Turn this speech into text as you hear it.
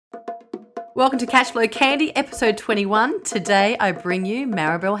Welcome to Cashflow Candy, episode 21. Today I bring you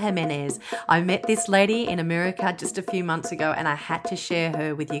Maribel Jimenez. I met this lady in America just a few months ago and I had to share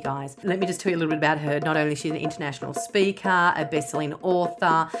her with you guys. Let me just tell you a little bit about her. Not only is she an international speaker, a best-selling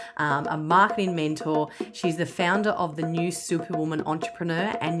author, a marketing mentor, she's the founder of the new Superwoman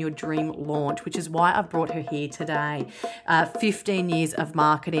Entrepreneur and Your Dream Launch, which is why I've brought her here today. 15 years of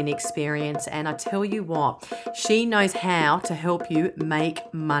marketing experience, and I tell you what, she knows how to help you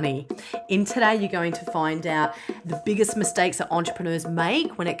make money. In today, you're going to find out the biggest mistakes that entrepreneurs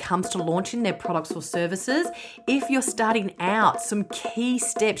make when it comes to launching their products or services. If you're starting out, some key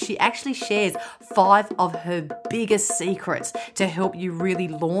steps. She actually shares 5 of her biggest secrets to help you really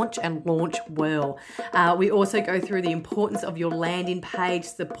launch and launch well. We also go through the importance of your landing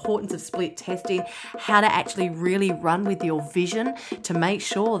page, the importance of split testing, how to actually really run with your vision to make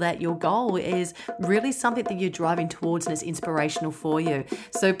sure that your goal is really something that you're driving towards and is inspirational for you.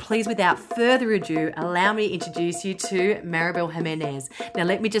 So please, without further ado, allow me to introduce you to Maribel Jimenez. Now,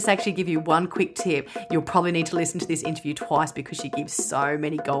 let me just actually give you one quick tip. You'll probably need to listen to this interview twice because she gives so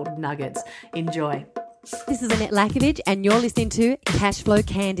many gold nuggets. Enjoy. This is Annette Lakovich, and you're listening to Cashflow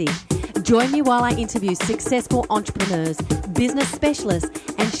Candy. Join me while I interview successful entrepreneurs, business specialists,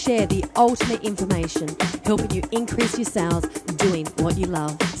 and share the ultimate information, helping you increase your sales doing what you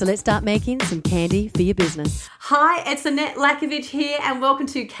love. So let's start making some candy for your business. Hi, it's Annette Lakovich here, and welcome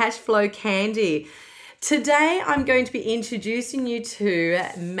to Cashflow Candy. Today, I'm going to be introducing you to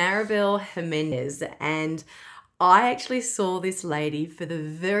Maribel Jimenez, and I actually saw this lady for the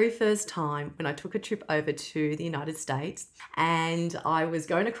very first time when I took a trip over to the United States, and I was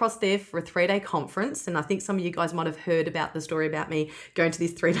going across there for a 3-day conference. And I think some of you guys might have heard about the story about me going to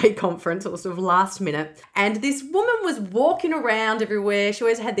this 3-day conference. It was sort of last minute. And this woman was walking around everywhere. She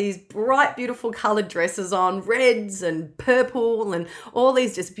always had these bright, beautiful colored dresses on, reds and purple and all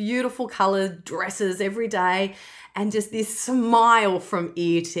these just beautiful colored dresses every day. And just this smile from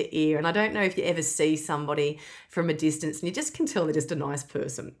ear to ear. And I don't know if you ever see somebody from a distance and you just can tell they're just a nice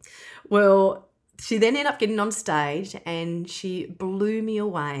person. Well, she then ended up getting on stage and she blew me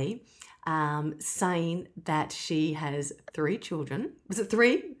away, saying that she has 3 children. Was it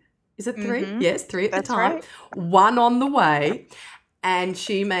 3? Is it 3? Mm-hmm. Yes, 3 at the time. Right. 1 on the way. And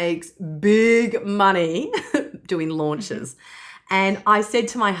she makes big money doing launches. Mm-hmm. And I said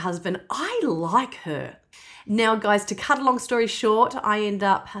to my husband, I like her. Now, guys, to cut a long story short, I end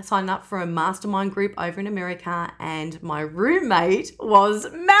up signing up for a mastermind group over in America, and my roommate was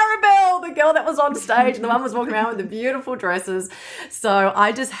Maribel, the girl that was on stage, and the one was walking around with the beautiful dresses. So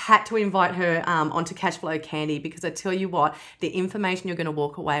I just had to invite her onto Cashflow Candy, because I tell you what, the information you're going to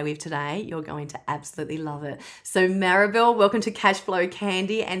walk away with today, you're going to absolutely love it. So Maribel, welcome to Cashflow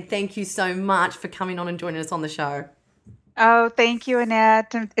Candy, and thank you so much for coming on and joining us on the show. Oh, thank you,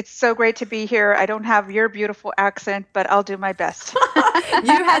 Annette. It's so great to be here. I don't have your beautiful accent, but I'll do my best.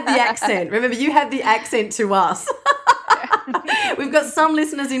 You had the accent. Remember, you had the accent to us. We've got some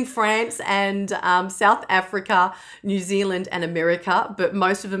listeners in France and South Africa, New Zealand and America, but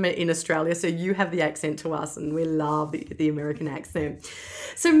most of them are in Australia. So you have the accent to us, and we love the American accent.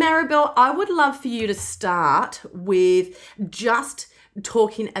 So Maribel, I would love for you to start with just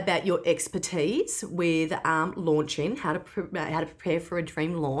talking about your expertise with launching, how to prepare for a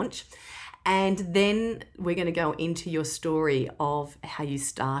dream launch. And then we're going to go into your story of how you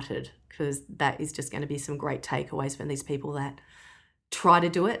started, because that is just going to be some great takeaways from these people that try to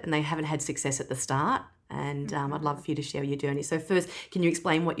do it and they haven't had success at the start. And I'd love for you to share your journey. So first, can you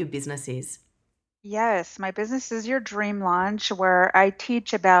explain what your business is? Yes, my business is Your Dream Launch, where I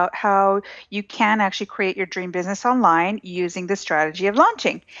teach about how you can actually create your dream business online using the strategy of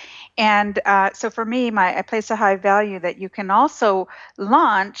launching. And so for me, I place a high value that you can also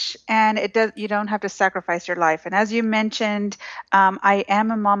launch, and you don't have to sacrifice your life. And as you mentioned, I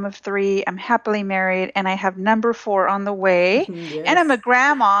am a mom of 3. I'm happily married, and I have number 4 on the way. Yes. And I'm a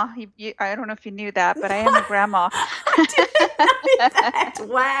grandma. I don't know if you knew that, but I am a grandma. I didn't know that.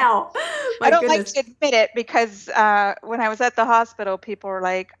 Wow. I don't like to admit it because when I was at the hospital, people were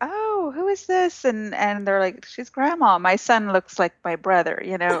like, "Oh, who is this?" And they're like, "She's grandma." My son looks like my brother,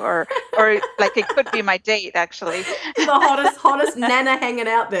 or like it could be my date, actually. The hottest nana hanging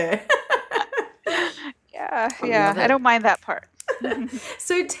out there. Yeah. I don't mind that part.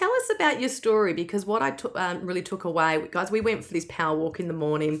 So tell us about your story, because what I really took away, guys, we went for this power walk in the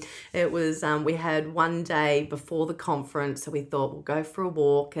morning. It was, we had one day before the conference, so we thought we'll go for a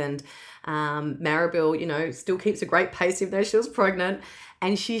walk. And Maribel, still keeps a great pace even though she was pregnant.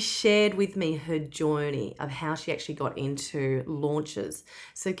 And she shared with me her journey of how she actually got into launches.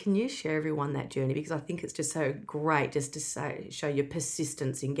 So can you share everyone that journey? Because I think it's just so great just to show your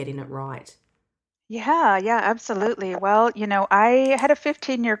persistence in getting it right. Yeah, absolutely. Well, I had a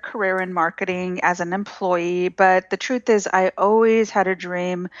 15-year career in marketing as an employee, but the truth is, I always had a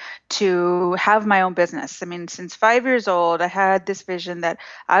dream to have my own business. I mean, since 5 years old, I had this vision that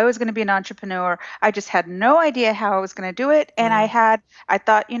I was going to be an entrepreneur. I just had no idea how I was going to do it. And Wow. I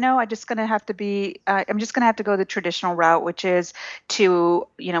thought, I'm just going to have to go the traditional route, which is to,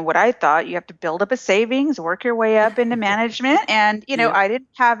 what I thought, you have to build up a savings, work your way up into management. And, Yep. I didn't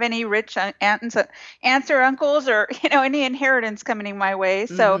have any rich aunts or uncles or any inheritance coming my way.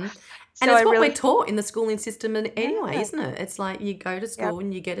 So hmm And so I it's what we're really taught in the schooling system anyway, yeah isn't it? It's like you go to yep school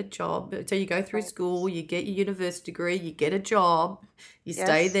and you get a job. So you go through right. school, you get your university degree, you get a job, you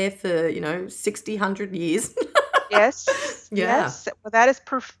stay Yes. there for, 60, 100 years. Yeah. Yes. Well, that is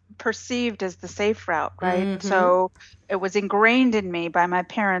perceived as the safe route, right? hmm So it was ingrained in me by my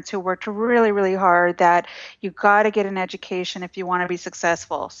parents who worked really, really hard that you got to get an education if you want to be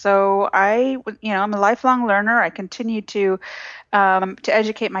successful. So I'm a lifelong learner. I continue to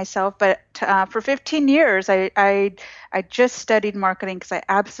educate myself, but for 15 years, I just studied marketing because I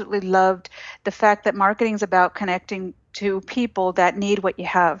absolutely loved the fact that marketing is about connecting to people that need what you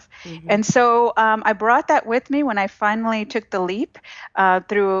have. hmm And so I brought that with me when I finally took the leap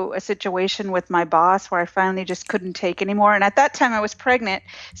through a situation with my boss where I finally just couldn't take anymore. And at that time, I was pregnant,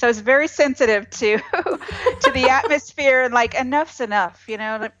 so I was very sensitive to to the atmosphere and like enough's enough,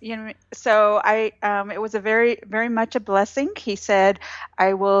 So it was a very, very much a blessing. He said,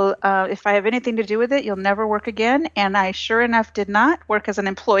 "I will, if I have anything to do with it, you'll never work again." And I sure enough did not work as an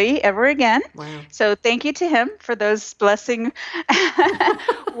employee ever again. Wow. So thank you to him for those blessing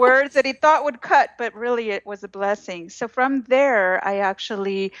words that he thought would cut, but really it was a blessing. So from there, I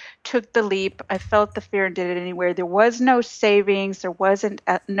actually took the leap. I felt the fear and did it anyway. There was no savings, there wasn't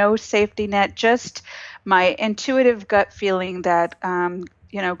no safety net, just my intuitive gut feeling that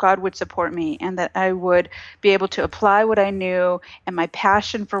God would support me and that I would be able to apply what I knew and my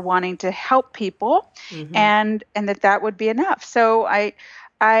passion for wanting to help people, hmm and that would be enough. So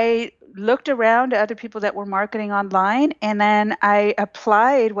I looked around at other people that were marketing online, and then I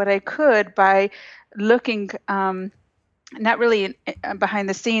applied what I could by looking, not really behind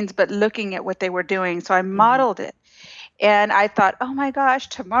the scenes, but looking at what they were doing. So I hmm modeled it. And I thought, oh my gosh,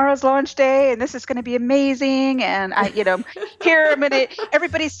 tomorrow's launch day, and this is going to be amazing. And here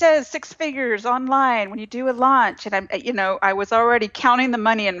everybody says 6 figures online when you do a launch. And I was already counting the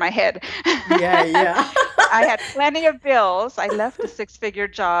money in my head. Yeah, yeah. I had plenty of bills. I left a 6 figure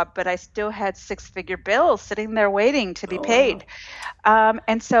job, but I still had 6 figure bills sitting there waiting to be Oh, wow. paid.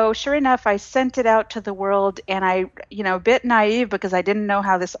 And so, sure enough, I sent it out to the world, and a bit naive because I didn't know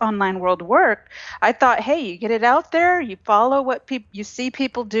how this online world worked. I thought, hey, you get it out there, you follow what you see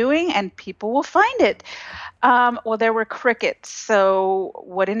people doing, and people will find it. Well, there were crickets. So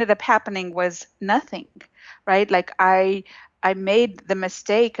what ended up happening was nothing, right? Like I made the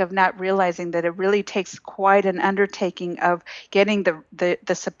mistake of not realizing that it really takes quite an undertaking of getting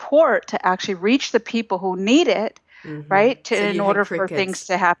the support to actually reach the people who need it, right? So In you had order for things crickets.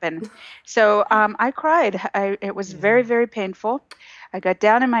 to happen. So I cried. It was very, Yeah. very painful. I got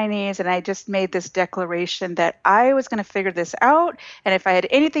down on my knees and I just made this declaration that I was going to figure this out. And if I had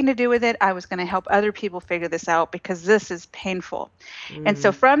anything to do with it, I was going to help other people figure this out because this is painful. And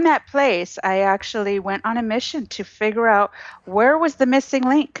so Mm. from that place, I actually went on a mission to figure out where was the missing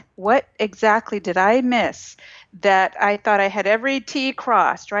link? What exactly did I miss that I thought I had every T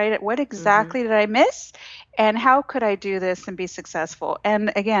crossed, right? What hmm exactly did I miss? And how could I do this and be successful?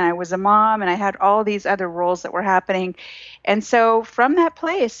 And again, I was a mom and I had all these other roles that were happening. And so from that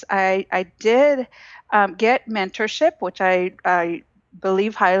place, I did get mentorship, which I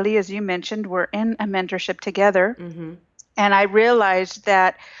believe highly, as you mentioned, we're in a mentorship together. hmm And I realized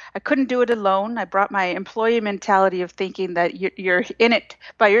that I couldn't do it alone. I brought my employee mentality of thinking that you're in it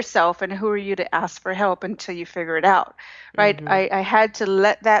by yourself, and who are you to ask for help until you figure it out, right? hmm I had to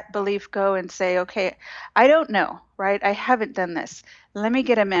let that belief go and say, okay, I don't know, right? I haven't done this. Let me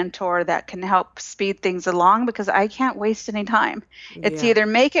get a mentor that can help speed things along because I can't waste any time. It's Yeah. either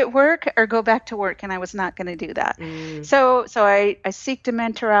make it work or go back to work, and I was not going to do that. Mm. So I seeked a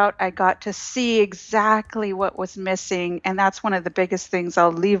mentor out. I got to see exactly what was missing, and that's one of the biggest things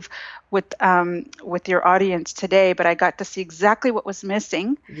I'll leave leave with your audience today, but I got to see exactly what was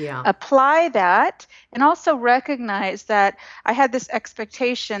missing, Yeah. apply that, and also recognize that I had this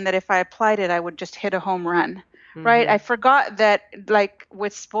expectation that if I applied it, I would just hit a home run. Right. I forgot that, like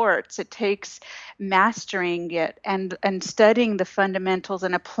with sports, it takes mastering it and studying the fundamentals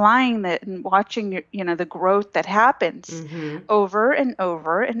and applying that and watching the growth that happens over and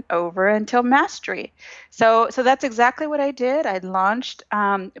over and over until mastery. So that's exactly what I did. I launched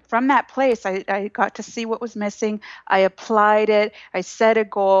from that place. I got to see what was missing. I applied it. I set a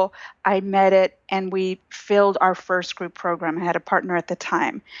goal. I met it, and we filled our first group program. I had a partner at the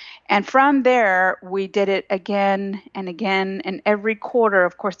time. And from there, we did it again and again. And every quarter,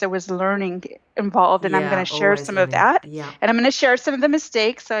 of course, there was learning involved. And I'm going to share some of that. Yeah. And I'm going to share some of the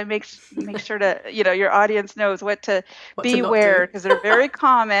mistakes. So I make sure to, your audience knows what to beware, because they're very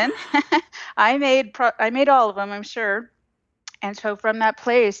common. I made all of them, I'm sure. And so from that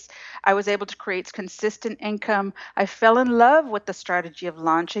place, I was able to create consistent income. I fell in love with the strategy of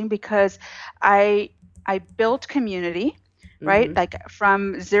launching because I built community, right? Like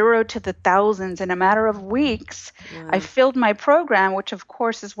from 0 to the thousands in a matter of weeks. Wow. I filled my program, which of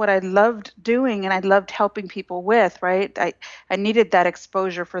course is what I loved doing and I loved helping people with, right? I needed that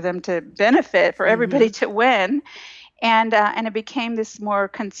exposure for them to benefit, for everybody to win. And it became this more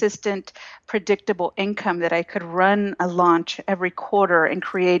consistent, predictable income that I could run a launch every quarter and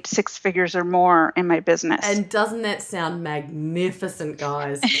create 6 figures or more in my business. And doesn't that sound magnificent,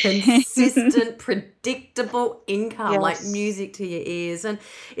 guys? Consistent, predictable income, like music to your ears. And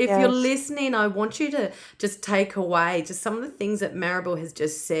if you're listening, I want you to just take away just some of the things that Maribel has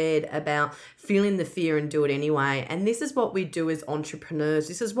just said about feeling the fear and do it anyway. And this is what we do as entrepreneurs.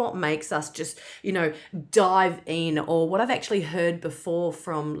 This is what makes us just, dive in. Or what I've actually heard before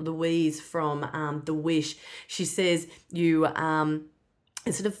from Louise from The Wish, she says you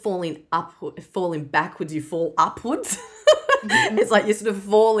instead of falling backwards, you fall upwards. It's like you're sort of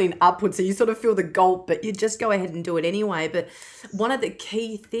falling upwards, so you sort of feel the gulp, but you just go ahead and do it anyway. But one of the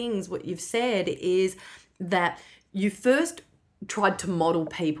key things, what you've said, is that you first tried to model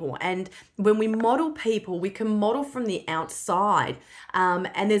people. And when we model people, we can model from the outside.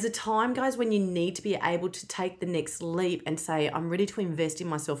 And there's a time, guys, when you need to be able to take the next leap and say, I'm ready to invest in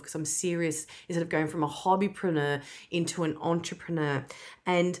myself because I'm serious, instead of going from a hobbypreneur into an entrepreneur.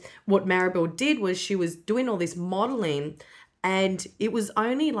 And what Maribel did was she was doing all this modeling, and it was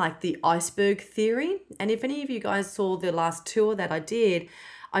only like the iceberg theory. And if any of you guys saw the last tour that I did,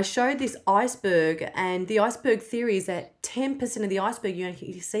 I showed this iceberg, and the iceberg theory is that 10% of the iceberg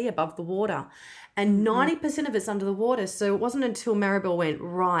you see above the water, and 90% of it's under the water. So it wasn't until Maribel went,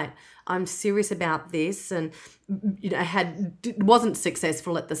 right, I'm serious about this, and wasn't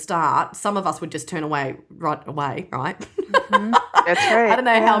successful at the start. Some of us would just turn away right away, right? That's right. I don't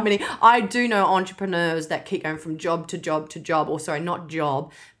know how many. I do know entrepreneurs that keep going from job to job to job, or sorry, not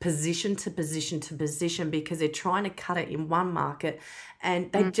job, position to position to position, because they're trying to cut it in one market,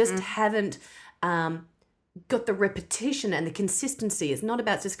 and they just haven't got the repetition and the consistency. It's not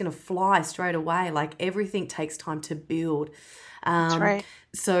about just going to fly straight away. Like, everything takes time to build. That's right.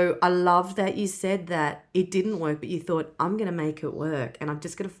 So I love that you said that it didn't work, but you thought, I'm going to make it work, and I'm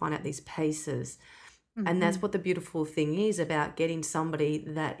just going to find out these pieces. And that's what the beautiful thing is about getting somebody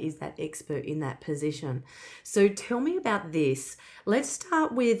that is that expert in that position. So tell me about this. Let's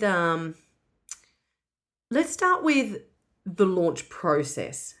start with the launch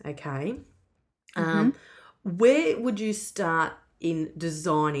process, okay? Where would you start in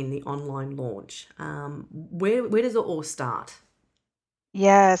designing the online launch? Where does it all start?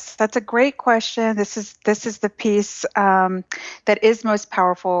 Yes, that's a great question. This is the piece that is most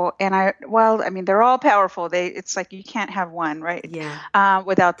powerful, and they're all powerful. It's like you can't have one, right? Yeah.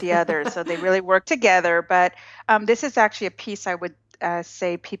 Without the other. So they really work together. But this is actually a piece I would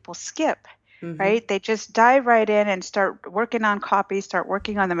say people skip. Right? They just dive right in and start working on copy, start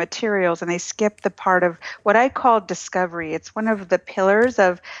working on the materials, and they skip the part of what I call discovery. It's one of the pillars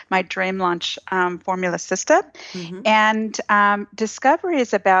of my Dream Launch formula system. And discovery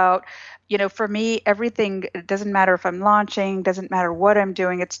is about, for me, everything, it doesn't matter if I'm launching, doesn't matter what I'm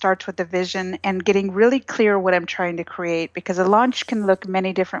doing. It starts with the vision and getting really clear what I'm trying to create, because a launch can look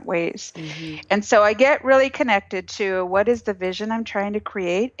many different ways. And so I get really connected to what is the vision I'm trying to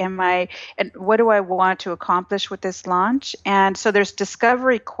create, and what do I want to accomplish with this launch. And so there's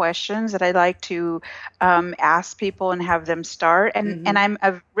discovery questions that I like to ask people and have them start. And I'm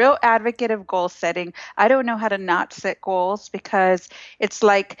a real advocate of goal setting. I don't know how to not set goals, because it's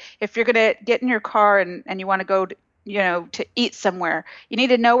like if you're going to get in your car and you want to go to eat somewhere, you need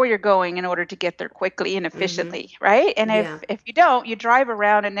to know where you're going in order to get there quickly and Mm-hmm. efficiently, right? And Yeah. if you don't, you drive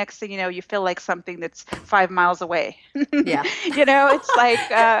around, and next thing you know, you feel like something that's 5 miles away. Yeah. It's like,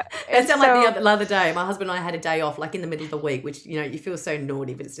 That and sounded like so, the other day. My husband and I had a day off, like in the middle of the week, which you feel so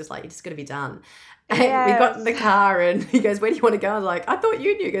naughty, but it's just like you just got to be done. And we got in yes. the car, and he goes, "Where do you want to go?" I was like, "I thought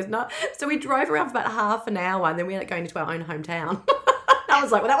you knew." He goes, "No." So we drove around for about half an hour, and then we ended up going into our own hometown. I was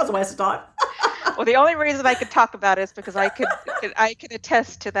like, "Well, that was a waste of time." Well, the only reason I could talk about it is because I could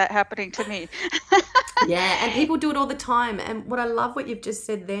attest to that happening to me. Yeah, and people do it all the time. And what I love what you've just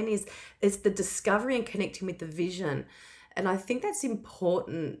said then is it's the discovery and connecting with the vision. And I think that's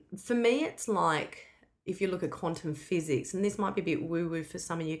important. For me, it's like if you look at quantum physics, and this might be a bit woo-woo for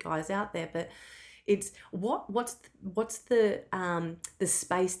some of you guys out there, but it's what's the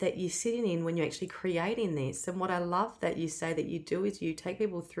space that you're sitting in when you're actually creating this. And what I love that you say that you do is you take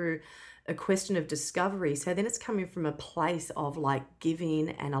people through a question of discovery. So then it's coming from a place of like giving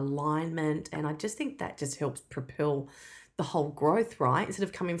and alignment. And I just think that just helps propel the whole growth, right? Instead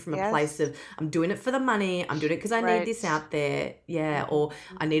of coming from a place Yes, of I'm doing it for the money, I'm doing it because I need right. this out there, yeah, or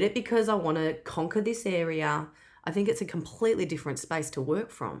I need it because I want to conquer this area. I think it's a completely different space to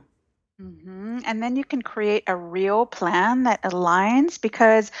work from. And then you can create a real plan that aligns,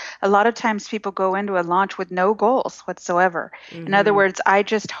 because a lot of times people go into a launch with no goals whatsoever. In other Mm-hmm. words, I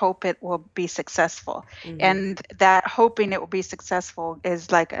just hope it will be successful. Mm-hmm. And that hoping it will be successful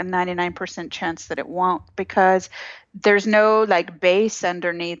is like a 99% chance that it won't, because there's no like base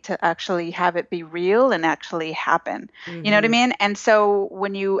underneath to actually have it be real and actually happen. You know what I Mm-hmm. mean? And so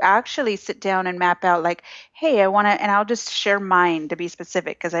when you actually sit down and map out, like, hey, I want to, and I'll just share mine to be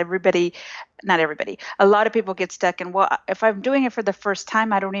specific, because not everybody, a lot of people get stuck in, well, if I'm doing it for the first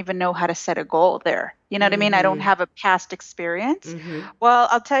time, I don't even know how to set a goal there. You know what I mean? I don't Mm-hmm. have a past experience. Mm-hmm. Well,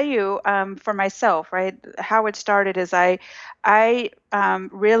 I'll tell you, for myself, right, how it started is I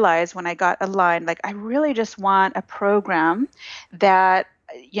realized when I got aligned, like I really just want a program that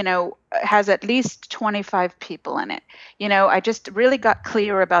has at least 25 people in it. I just really got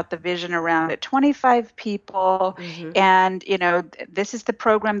clear about the vision around it. 25 people, Mm-hmm. and this is the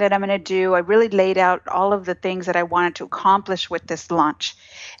program that I'm going to do. I really laid out all of the things that I wanted to accomplish with this launch.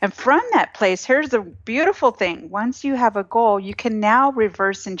 And from that place, here's the beautiful thing. Once you have a goal, you can now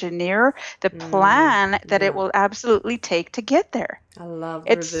reverse engineer the Mm, plan that it yeah. will absolutely take to get there. I love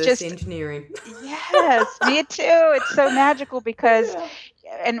the It's reverse just, engineering. yes, me too. It's so magical because, Yeah.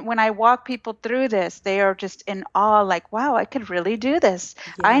 and when I walk people through this, they are just in awe, like, wow, I could really do this.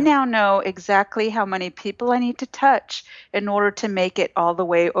 I Yeah. now know exactly how many people I need to touch in order to make it all the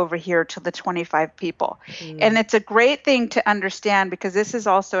way over here to the 25 people. And Mm, it's a great thing to understand, because this is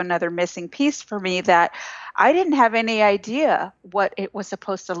also another missing piece for me, that I didn't have any idea what it was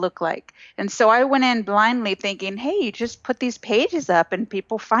supposed to look like. And so I went in blindly thinking, hey, you just put these pages up and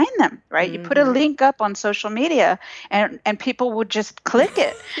people find them, right? You put a mm-hmm. link up on social media, and people would just click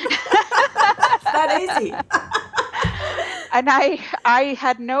it. It's that easy. And I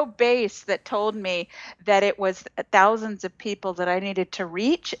had no base that told me that it was thousands of people that I needed to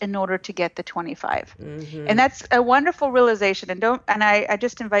reach in order to get the 25. And Mm-hmm. that's a wonderful realization. And I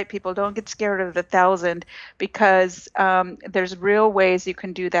just invite people, don't get scared of the thousand, because there's real ways you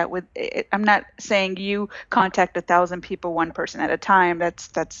can do that with it. I'm not saying you contact 1,000 people, one person at a time. That's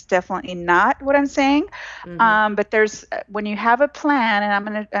definitely not what I'm saying. Mm-hmm. But there's when you have a plan,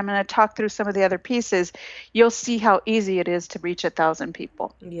 and I'm gonna talk through some of the other pieces, you'll see how easy it is to reach 1,000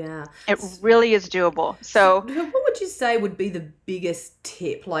 people. Yeah. It really is doable. So, So what would you say would be the biggest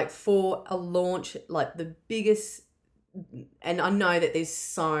tip, like for a launch, like the biggest? And I know that there's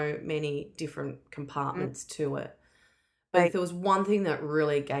so many different mm, compartments to it, but if right. there was one thing that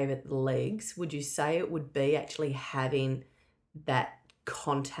really gave it the legs, would you say it would be actually having that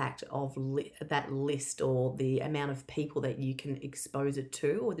contact of that list or the amount of people that you can expose it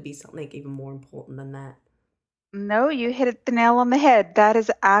to, or would there be something even more important than that? No, you hit the nail on the head. That is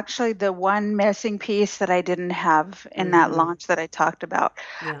actually the one missing piece that I didn't have in that Mm-hmm. launch that I talked about.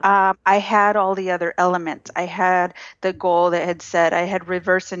 Yeah. I had all the other elements. I had the goal that had said, I had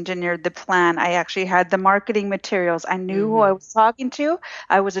reverse engineered the plan. I actually had the marketing materials. I knew who I Mm-hmm. was talking to.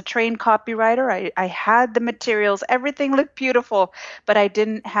 I was a trained copywriter. I had the materials. Everything looked beautiful, but I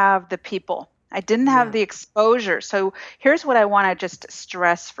didn't have the people. I didn't have Yeah. the exposure. So here's what I want to just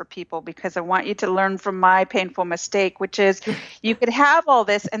stress for people, because I want you to learn from my painful mistake, which is you could have all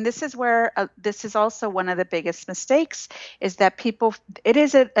this. And this is where this is also one of the biggest mistakes, is that people, it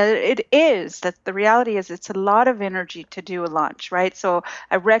is that the reality is it's a lot of energy to do a launch, right? So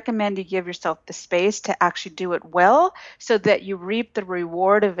I recommend you give yourself the space to actually do it well so that you reap the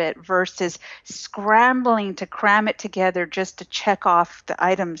reward of it versus scrambling to cram it together just to check off the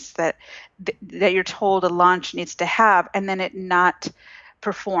items that you're told a launch needs to have, and then it not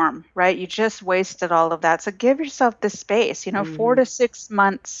perform, right? You just wasted all of that. So give yourself the space, 4 to 6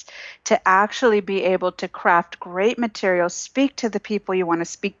 months to actually be able to craft great material, speak to the people you want to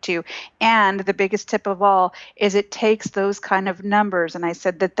speak to. And the biggest tip of all is it takes those kind of numbers. And I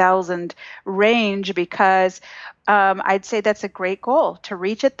said the 1,000 range because I'd say that's a great goal, to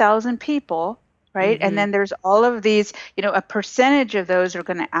reach 1,000 people, right? And then there's all of these, a percentage of those are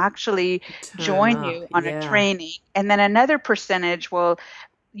going to actually Turn join up. you on a Yeah. training. And then another percentage will,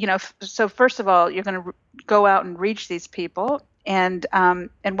 so first of all, you're going to go out and reach these people. And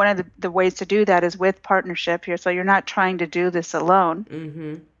one of the ways to do that is with partnership here. So you're not trying to do this alone.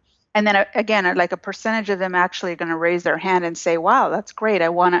 Mm-hmm. And then again, like a percentage of them actually are going to raise their hand and say, "Wow, that's great. I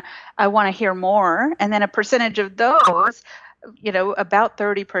want to hear more." And then a percentage of those, about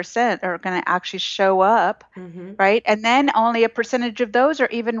 30% are going to actually show up, Mm-hmm. right? And then only a percentage of those are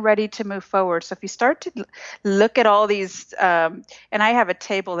even ready to move forward. So if you start to look at all these, and I have a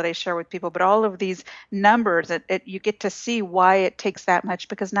table that I share with people, but all of these numbers, you get to see why it takes that much,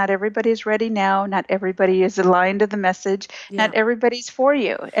 because not everybody's ready now. Not everybody is aligned to the message. Yeah. Not everybody's for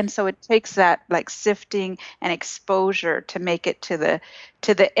you. And so it takes that like sifting and exposure to make it to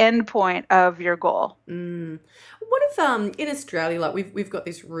the end point of your goal. Mm. What if in Australia, like we've got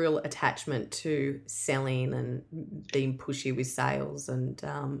this real attachment to selling and being pushy with sales, and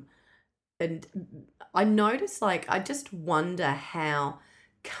I notice, like, I just wonder how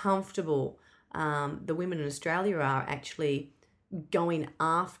comfortable the women in Australia are actually going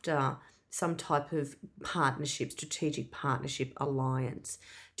after some type of partnership, strategic partnership alliance.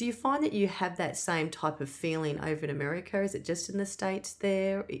 Do you find that you have that same type of feeling over in America? Is it just in the States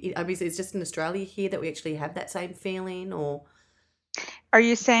there? I mean, it's just in Australia here that we actually have that same feeling, or? Are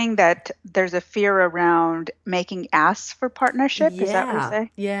you saying that there's a fear around making asks for partnership? Is that what you Yeah,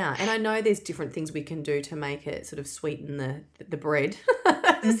 say? yeah. And I know there's different things we can do to make it sort of sweeten the bread, so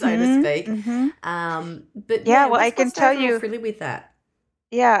to Mm-hmm. speak. Mm-hmm. But Yeah, yeah, well, I what's can the tell overall you, feeling with that?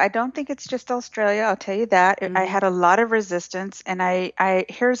 yeah, I don't think it's just Australia. I'll tell you that. I Mm-hmm. had a lot of resistance, and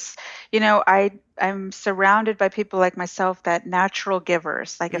here's, I'm surrounded by people like myself, that natural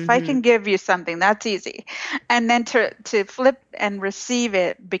givers. Like if I Mm-hmm. can give you something, that's easy. And then to flip and receive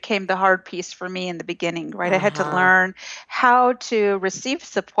it became the hard piece for me in the beginning, right? I had to Uh-huh. learn how to receive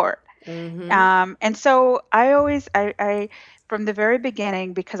support. Mm-hmm. And so I from the very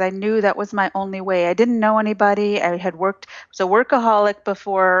beginning, because I knew that was my only way. I didn't know anybody. I had was a workaholic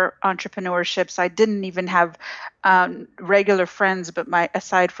before entrepreneurship, so I didn't even have regular friends, but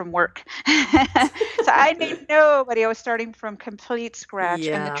aside from work. So I knew nobody. I was starting from complete scratch.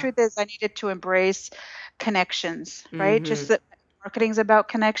 And the Yeah. truth is, I needed to embrace connections, right? Just Mm-hmm. that marketing's about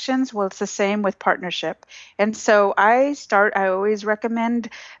connections. Well, it's the same with partnership. And so I always recommend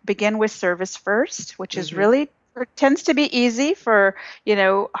begin with service first, which is Mm-hmm. really tends to be easy for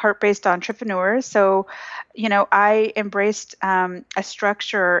heart-based entrepreneurs. So I embraced a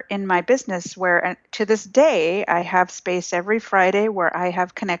structure in my business where to this day I have space every Friday where I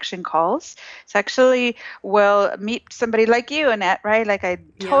have connection calls. So actually will meet somebody like you, Annette, right? Like I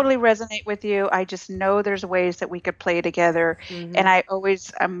Yeah. totally resonate with you. I just know there's ways that we could play together, and Mm-hmm. I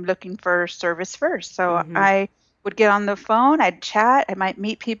always am looking for service first. So Mm-hmm. I would get on the phone, I'd chat, I might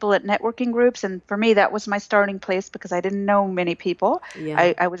meet people at networking groups. And for me, that was my starting place because I didn't know many people.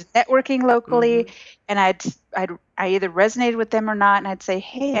 Yeah. I was networking locally, Mm-hmm. and I either resonated with them or not. And I'd say,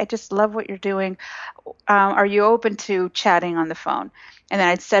 "Hey, I just love what you're doing. Are you open to chatting on the phone?" And then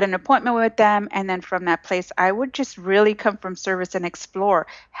I'd set an appointment with them. And then from that place, I would just really come from service and explore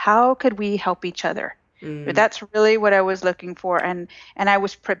how could we help each other. Mm. That's really what I was looking for. And I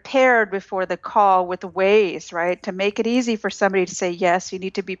was prepared before the call with ways, right? To make it easy for somebody to say yes, you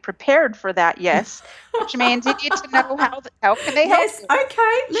need to be prepared for that yes, which means you need to know how can they help Yes. you.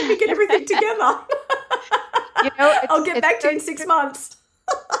 Okay. Let me get everything together. I'll get It's back to so you in 6 months.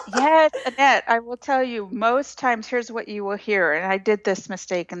 Yes, Annette, I will tell you, most times, here's what you will hear, and I did this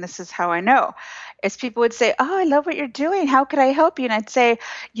mistake, and this is how I know. is people would say, "Oh, I love what you're doing. How could I help you?" And I'd say,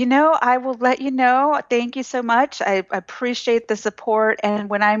 I will let you know. Thank you so much. I appreciate the support. And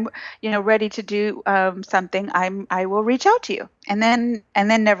when I'm, ready to do something, I will reach out to you. And then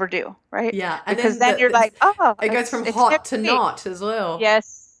never do, right? Yeah, and Because then then you're like, oh, it goes from it's hot next to week. not as well.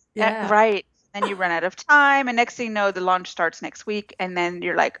 Yes, Yeah. right. Then you run out of time, and next thing you know, the launch starts next week, and then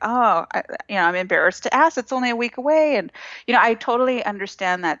you're like, oh, I'm embarrassed to ask. It's only a week away, and I totally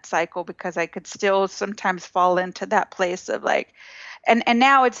understand that cycle because I could still sometimes fall into that place of like, and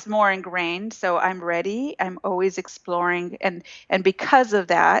now it's more ingrained, so I'm ready. I'm always exploring, and because of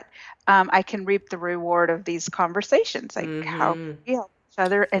that, I can reap the reward of these conversations, like how Mm-hmm. we help each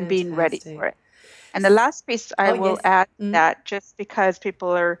other and being ready for Fantastic. it. And the last piece I Oh, will yes. add to Mm. that, just because people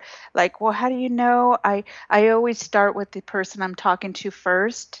are like, well, how do you know? I always start with the person I'm talking to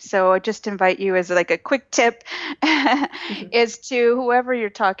first. So I just invite you as like a quick tip is to whoever you're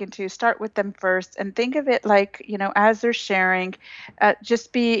talking to, start with them first and think of it like, as they're sharing,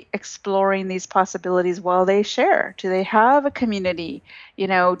 just be exploring these possibilities while they share. Do they have a community?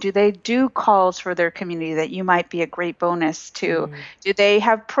 Do they do calls for their community that you might be a great bonus to? Mm. Do they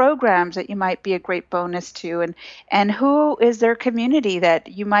have programs that you might be a great bonus to? And who is their community that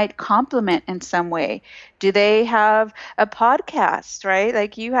you might complement in some way? Do they have a podcast, right?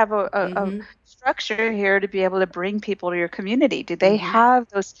 Like you have a Mm-hmm. structure here to be able to bring people to your community. Do they Mm-hmm. have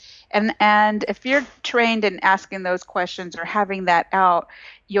those? And if you're trained in asking those questions or having that out,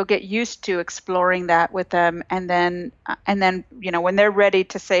 you'll get used to exploring that with them, and then when they're ready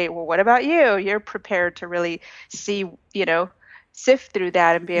to say, well, what about you, you're prepared to really see, sift through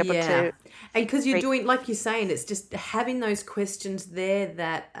that and be able Yeah. to And because you're create. doing, like you're saying, it's just having those questions there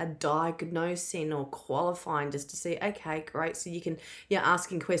that are diagnosing or qualifying just to see, okay, great. So you're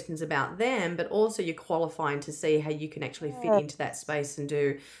asking questions about them, but also you're qualifying to see how you can actually fit Yes, into that space and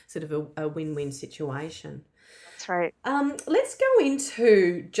do sort of a win-win situation. that's right. Let's go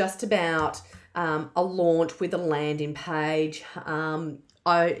into just about a launch with a landing page.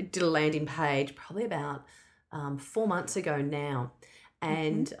 I did a landing page probably about 4 months ago now, Hmm.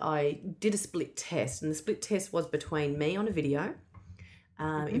 and I did a split test, and the split test was between me on a video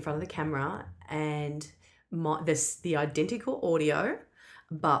Hmm. in front of the camera and the identical audio,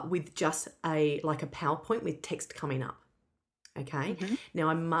 but with just a PowerPoint with text coming up. Okay. Hmm. Now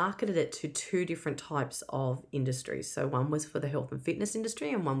I marketed it to two different types of industries. So one was for the health and fitness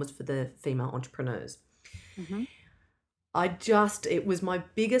industry and one was for the female entrepreneurs. Hmm. It was my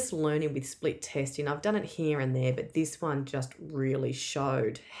biggest learning with split testing. I've done it here and there, but this one just really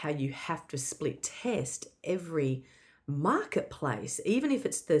showed how you have to split test every marketplace, even if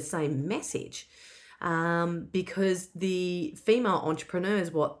it's the same message. Because the female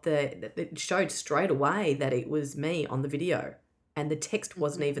entrepreneurs, it showed straight away that it was me on the video, and the text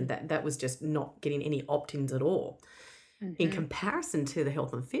wasn't even that. That was just not getting any opt-ins at all. In Hmm. comparison to the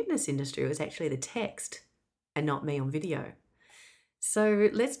health and fitness industry, it was actually the text and not me on video. So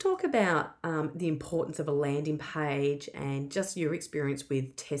let's talk about the importance of a landing page and just your experience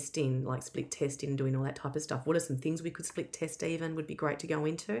with testing, like split testing, doing all that type of stuff. What are some things we could split test even would be great to go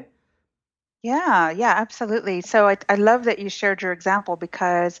into? Yeah, yeah, absolutely. So I love that you shared your example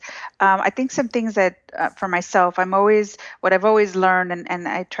because I think some things that for myself, what I've always learned and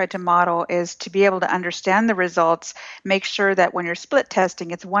I try to model is to be able to understand the results, make sure that when you're split testing,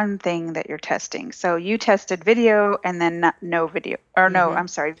 it's one thing that you're testing. So you tested video and then no video, or no, Mm-hmm. I'm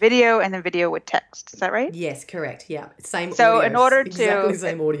sorry, video and then video with text. Is that right? Yes, correct. Yeah. Same So audio. in order Exactly to, the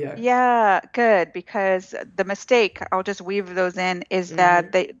same audio. yeah, good, because the mistake, I'll just weave those in, is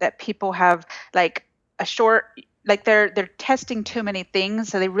that Mm-hmm. that people have like a short, like they're testing too many things,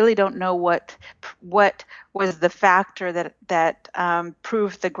 so they really don't know what was the factor that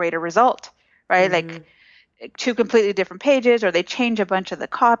proved the greater result, right? Like Mm-hmm. two completely different pages, or they change a bunch of the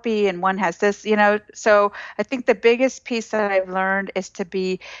copy and one has this. So I think the biggest piece that I've learned is to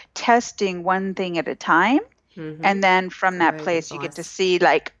be testing one thing at a time, Mm-hmm. and then from that Great place, you get to advice. see,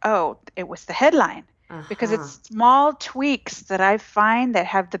 like, oh, it was the headline. Because Uh-huh. it's small tweaks that I find that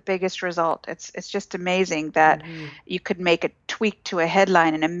have the biggest result. It's just amazing that Mm-hmm. you could make a tweak to a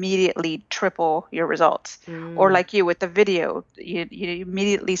headline and immediately triple your results. Or Mm. like you with the video, you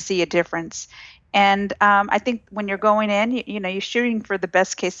immediately see a difference. And I think when you're going in, you're shooting for the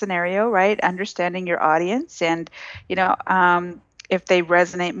best case scenario, right? Understanding your audience and, you know, um, if they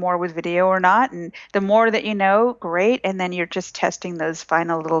resonate more with video or not. And the more that you know, great. And then you're just testing those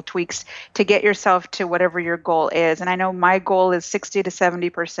final little tweaks to get yourself to whatever your goal is. And I know my goal is 60 to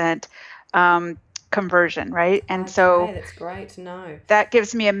 70% conversion, right? And so Okay, that's great to know. that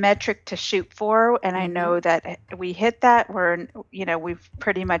gives me a metric to shoot for. And I Mm-hmm. know that we hit that. We've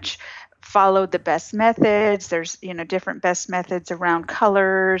pretty much follow the best methods. There's, different best methods around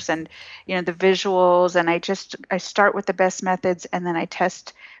colors and, the visuals. And I start with the best methods, and then I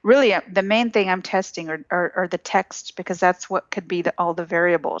test. Really, the main thing I'm testing are the text, because that's what could be all the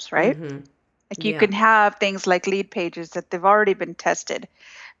variables, right? Like you Yeah. can have things like lead pages that they've already been tested,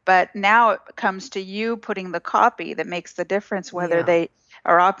 but now it comes to you putting the copy that makes the difference whether Yeah. they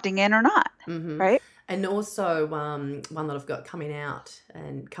are opting in or not, right? And also, one that I've got coming out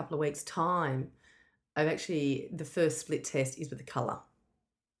in a couple of weeks' time, the first split test is with the color.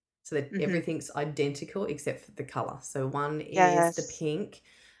 So that Mm-hmm. everything's identical except for the color. So one is the Yes. pink,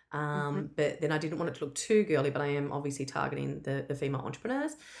 Mm-hmm. but then I didn't want it to look too girly, but I am obviously targeting the female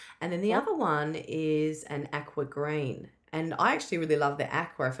entrepreneurs. And then the Yep. other one is an aqua green. And I actually really love the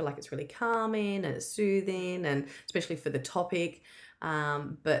aqua. I feel like it's really calming and it's soothing, and especially for the topic.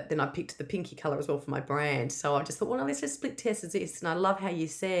 But then I picked the pinky color as well for my brand. So I just thought, well, no, let's just split test as this. And I love how you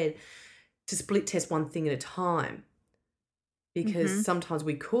said to split test one thing at a time, because Mm-hmm. sometimes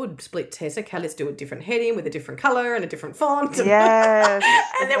we could split test. Okay, let's do a different heading with a different color and a different font. Yes.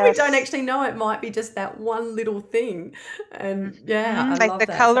 And then we don't Yes. actually know, it might be just that one little thing. And yeah, I Like love the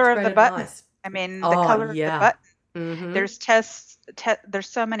that. Such color of great the button. advice. I mean, the Oh, color of the yeah. button. Mm-hmm. There's tests. There's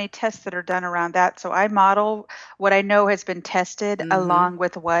so many tests that are done around that. So I model what I know has been tested along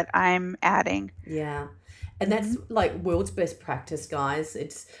with what I'm adding. Yeah. And that's like world's best practice, guys.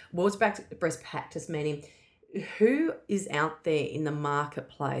 It's world's best practice, meaning who is out there in the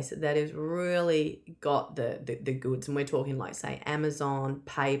marketplace that has really got the goods. And we're talking like, say, Amazon,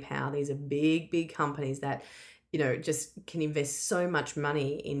 PayPal. These are big companies that, just can invest so much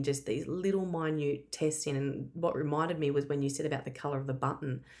money in just these little minute testing. And what reminded me was when you said about the color of the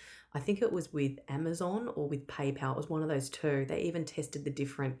button. I think it was with Amazon or with PayPal. It was one of those two. They even tested the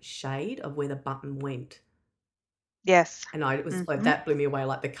different shade of where the button went. Yes. And it was like, that blew me away,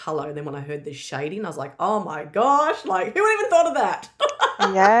 like the color. And then when I heard the shading, I was like, oh my gosh, like who would even thought of that?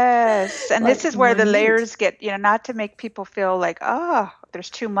 Yes. And Like this is where the minute. layers get, not to make people feel like, oh, there's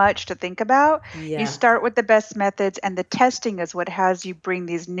too much to think about. Yeah. You start with the best methods, and the testing is what has you bring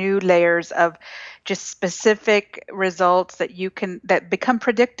these new layers of just specific results that become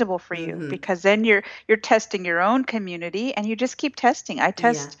predictable for you, because then you're testing your own community, and you just keep testing. I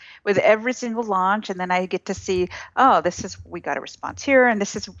test with every single launch, and then I get to see, oh, we got a response here, and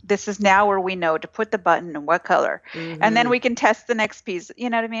this is now where we know to put the button and what color. And then we can test the next piece. You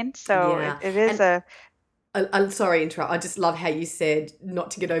know what I mean? So it is I'm sorry to interrupt. I just love how you said not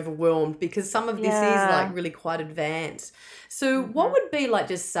to get overwhelmed, because some of this is like really quite advanced. So what would be like,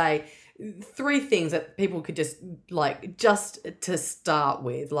 just say 3 things that people could just to start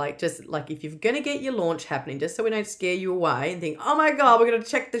with, just if you're going to get your launch happening, just so we don't scare you away and think, oh my God, we're going to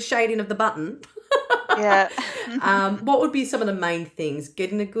check the shading of the button. Yeah. What would be some of the main things?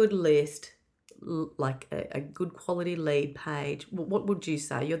 Getting a good list, like a good quality lead page. What would you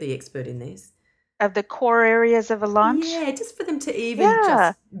say? You're the expert in this. Of the core areas of a launch? Yeah, just for them to even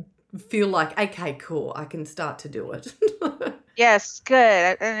just feel like, okay, cool, I can start to do it. Yes,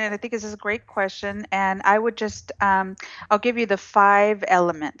 good. And I think this is a great question. And I would just, I'll give you the 5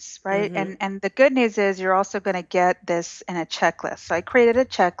 elements, right? And the good news is you're also going to get this in a checklist. So I created a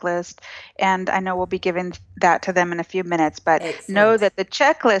checklist, and I know we'll be giving that to them in a few minutes, but know that the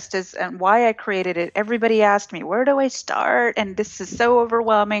checklist is, and why I created it. Everybody asked me, where do I start? And this is so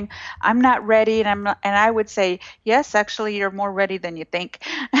overwhelming. I'm not ready. And I would say, yes, actually, you're more ready than you think.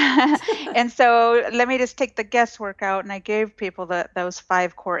 And so let me just take the guesswork out. And I gave people those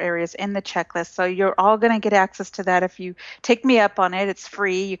 5 core areas in the checklist. So you're all going to get access to that. If you take me up on it, it's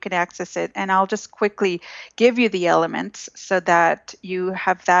free. You can access it. And I'll just quickly give you the elements so that you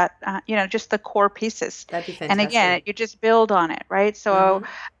have that, just the core pieces. That'd be fantastic. And again, you just build on it, right? So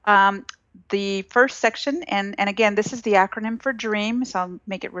the first section, and again, this is the acronym for DREAM, so I'll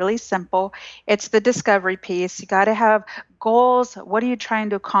make it really simple. It's the discovery piece. You got to have goals. What are you trying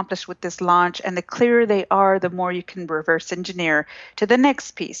to accomplish with this launch? And the clearer they are, the more you can reverse engineer to the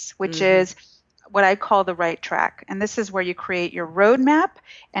next piece, which is what I call the right track. And this is where you create your roadmap.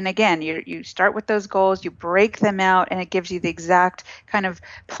 And again, you start with those goals, you break them out, and it gives you the exact kind of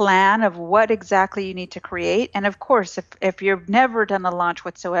plan of what exactly you need to create. And of course, if you've never done a launch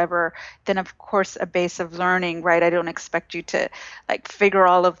whatsoever, then of course a base of learning, right? I don't expect you to figure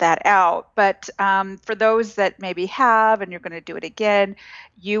all of that out. But for those that maybe have, and you're going to do it again,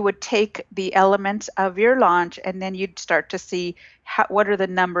 you would take the elements of your launch, and then you'd start to see what are the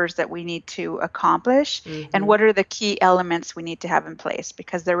numbers that we need to accomplish, and Mm-hmm. what are the key elements we need to have in place,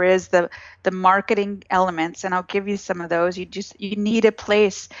 because there is the marketing elements, and I'll give you some of those. You need a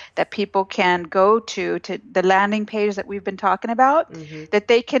place that people can go to the landing page that we've been talking about, Mm-hmm. that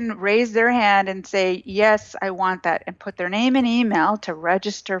they can raise their hand and say, yes, I want that, and put their name and email to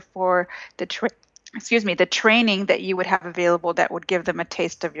register for the training that you would have available that would give them a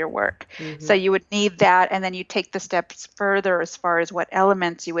taste of your work. Mm-hmm. So you would need that, and then you take the steps further as far as what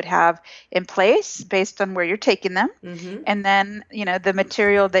elements you would have in place based on where you're taking them. Mm-hmm. And then, the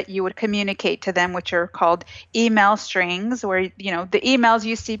material that you would communicate to them, which are called email strings, where, the emails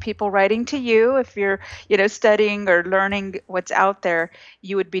you see people writing to you, if you're, studying or learning what's out there,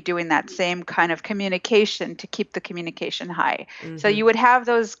 you would be doing that same kind of communication to keep the communication high. Mm-hmm. So you would have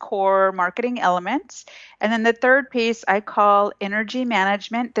those core marketing elements. And then the third piece I call energy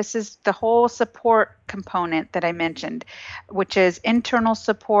management. This is the whole support component that I mentioned, which is internal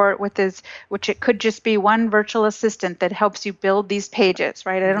support, which it could just be one virtual assistant that helps you build these pages,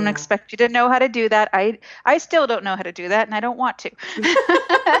 right? I don't expect you to know how to do that. I still don't know how to do that, and I don't want to.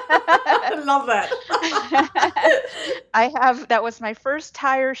 I love that. That was my first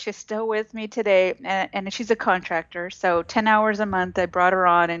hire. She's still with me today, and she's a contractor. So 10 hours a month, I brought her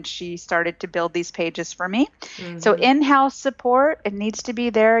on, and she started to build these pages for me. Mm-hmm. So in-house support, it needs to be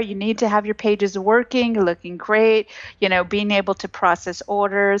there. You need to have your pages working, looking great, being able to process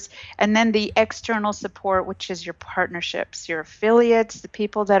orders. And then the external support, which is your partnerships, your affiliates, the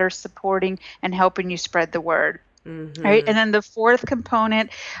people that are supporting and helping you spread the word. Mm-hmm. Right. And then the fourth component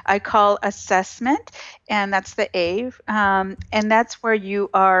I call assessment, and that's the A. And that's where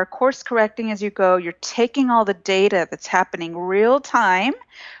you are course correcting as you go. You're taking all the data that's happening real time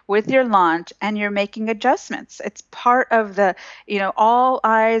with your launch, and you're making adjustments. It's part of the, all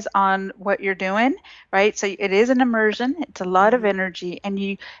eyes on what you're doing, right? So it is an immersion. It's a lot of energy.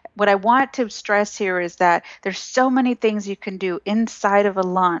 And what I want to stress here is that there's so many things you can do inside of a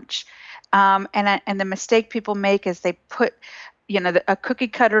launch. And the mistake people make is they put, a cookie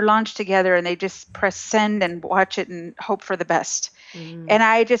cutter launch together, and they just press send and watch it and hope for the best. Mm. And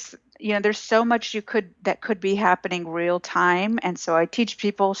I just, there's so much that could be happening real time. And so I teach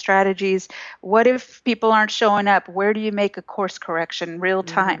people strategies. What if people aren't showing up? Where do you make a course correction real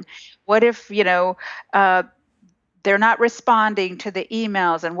time? What if, they're not responding to the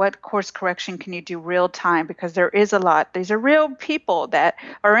emails, and what course correction can you do real time? Because there is a lot. These are real people that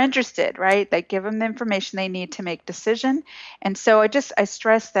are interested, right? They give them the information they need to make decision. And so I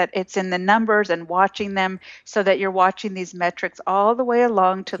stress that it's in the numbers and watching them, so that you're watching these metrics all the way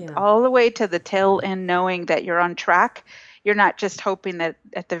along all the way to the tail end, knowing that you're on track. You're not just hoping that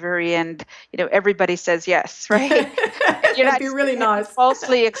at the very end, everybody says yes, right? You're not be really nice.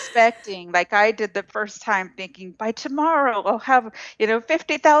 Falsely expecting, like I did the first time, thinking by tomorrow I'll have,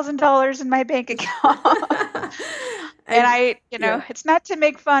 $50,000 in my bank account. and it's not to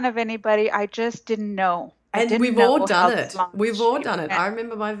make fun of anybody. I just didn't know. And we've all done it. We've all done it. I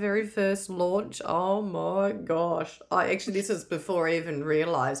remember my very first launch. Oh my gosh. This was before I even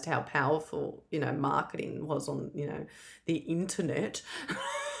realized how powerful, marketing was on, the internet.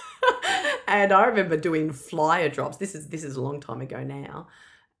 And I remember doing flyer drops. This is a long time ago now.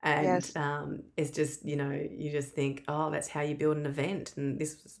 And yes. It's just, you just think, oh, that's how you build an event. And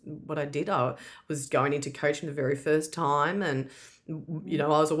this was what I did. I was going into coaching the very first time, and I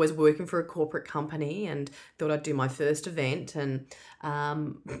was always working for a corporate company, and thought I'd do my first event, and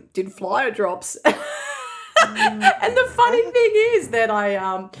did flyer drops. And the funny thing is that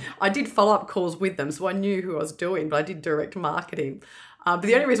I did follow-up calls with them, so I knew who I was doing, but I did direct marketing. But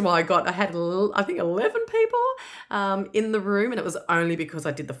the only reason why I had, I think, 11 people in the room, and it was only because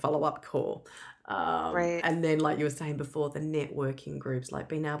I did the follow-up call. Right. And then, like you were saying before, the networking groups, like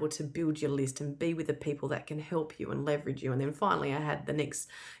being able to build your list and be with the people that can help you and leverage you. And then finally I had the next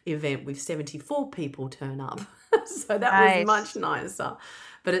event with 74 people turn up. So that was much nicer.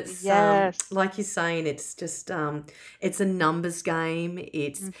 But it's like you're saying, it's just it's a numbers game.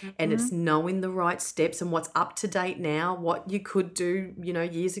 And it's knowing the right steps and what's up to date now, what you could do,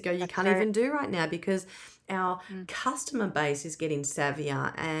 years ago you can't even do right now, because our customer base is getting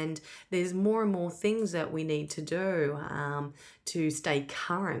savvier, and there's more and more things that we need to do to stay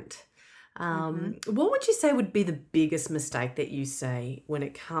current. What would you say would be the biggest mistake that you see when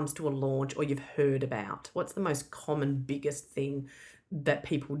it comes to a launch, or you've heard about? What's the most common, biggest thing that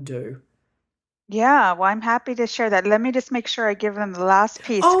people do? Yeah, well, I'm happy to share that. Let me just make sure I give them the last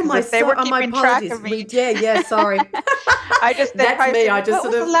piece. Oh, if they were keeping track of me. Yeah, sorry. I just That's me. I just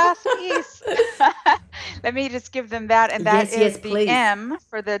what was the last piece? let me just give them that. And that Yes, yes, is the please. M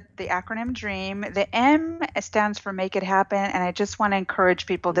for the acronym DREAM. The M stands for Make It Happen. And I just want to encourage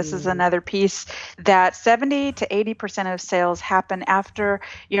people, this is Mm, another piece, that 70 to 80% of sales happen after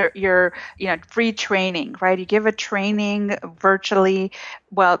your free training, right? You give a training virtually.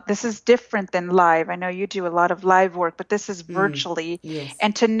 Well, this is different than live. I know you do a lot of live work, but this is mm, virtually. yes.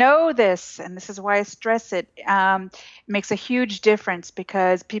 And to know this, and this is why I stress it, makes a huge difference,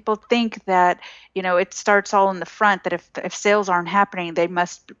 because people think that it starts all in the front, that if sales aren't happening, they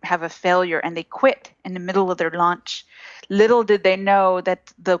must have a failure, and they quit in the middle of their launch. Little did they know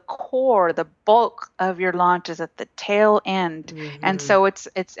that the core, the bulk of your launch is at the tail end. And Hmm. so it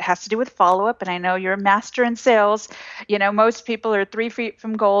has to do with follow up. And I know you're a master in sales. Most people are 3 feet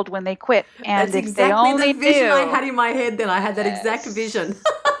from gold when they quit. And That's if they exactly the only vision I knew. had in my head then. I had that exact vision.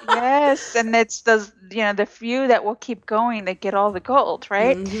 Yes. Yes, and it's the few that will keep going that get all the gold,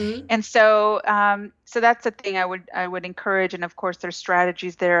 right? Hmm. And so that's the thing I would encourage. And of course, there's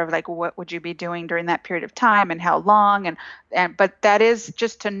strategies there of like, what would you be doing during that period of time and how long, and but that is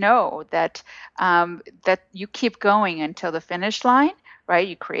just to know that you keep going until the finish line, right?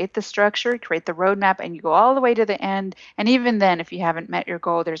 You create the structure, create the roadmap, and you go all the way to the end. And even then, if you haven't met your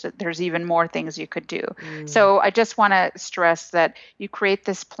goal, there's even more things you could do. Mm, So I just want to stress that you create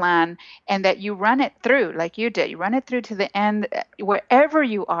this plan and that you run it through like you did. You run it through to the end, wherever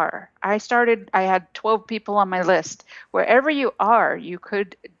you are. I had 12 people on my list. Wherever you are, you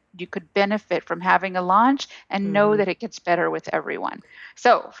could benefit from having a launch and know hmm. that it gets better with everyone.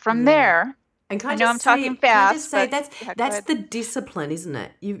 So from Yeah. there, And I know I'm talking can I just fast, say but that's yeah, go that's ahead. the discipline, isn't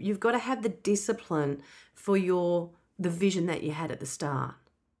it? You've got to have the discipline for the vision that you had at the start.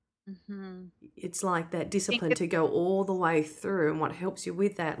 Hmm. It's like that I think discipline it's to go all the way through, and what helps you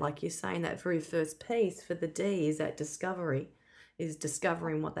with that, like you're saying, that very first piece for the D is that discovery, is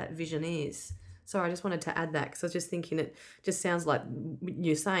discovering what that vision is. So I just wanted to add that because I was just thinking it just sounds like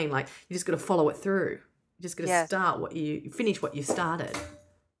you're saying, like you just got to follow it through. You just got to yes. start what you finish what you started.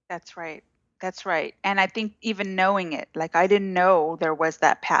 That's right. That's right. And I think even knowing it, like I didn't know there was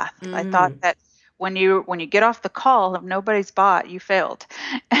that path. I thought Mm, that when you get off the call, if nobody's bought, you failed.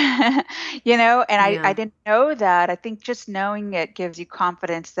 And I yeah. didn't know that. I think just knowing it gives you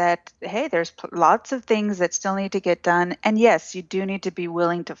confidence that, hey, there's lots of things that still need to get done. And yes, you do need to be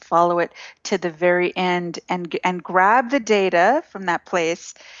willing to follow it to the very end and grab the data from that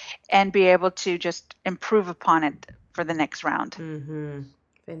place and be able to just improve upon it for the next round. Mm-hmm.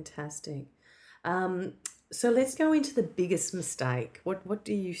 Fantastic. Um, so let's go into the biggest mistake. What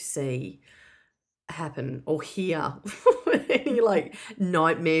do you see happen or hear? Any like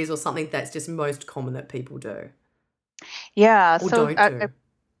nightmares or something that's just most common that people do Yeah, or so don't do?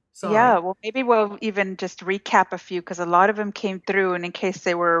 yeah, Sorry. well, maybe we'll even just recap a few because a lot of them came through, and in case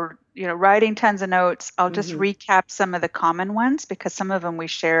they were, writing tons of notes, I'll just Mm-hmm. recap some of the common ones because some of them we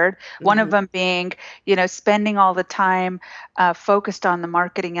shared. One of Mm-hmm. them being, spending all the time focused on the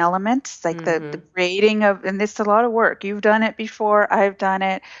marketing elements, like the Mm-hmm. creating of, and this is a lot of work. You've done it before, I've done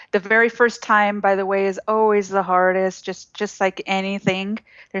it. The very first time, by the way, is always the hardest. Just like anything,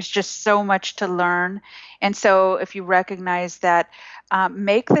 there's just so much to learn, and so if you recognize that,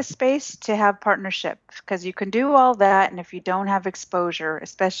 make the space to have partnership because you can do all that. And if you don't have exposure,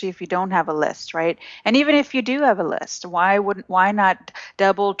 especially if you don't have a list, right? And even if you do have a list, why not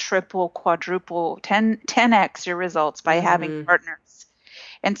double, triple, quadruple, 10x your results by having Mm-hmm. partners?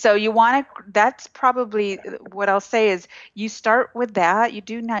 And so that's probably what I'll say is you start with that. You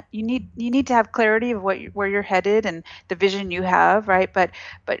need to have clarity of where you're headed and the vision you have, right? But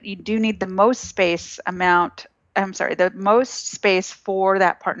you do need the most space for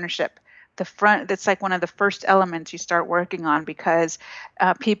that partnership. That's like one of the first elements you start working on because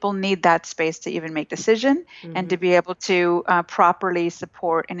people need that space to even make decision and Mm-hmm. to be able to properly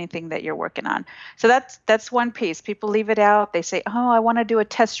support anything that you're working on. So that's one piece. People leave it out. They say, "Oh, I want to do a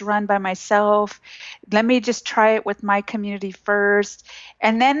test run by myself. Let me just try it with my community first."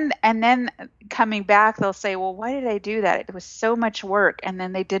 And then coming back, they'll say, "Well, why did I do that? It was so much work." And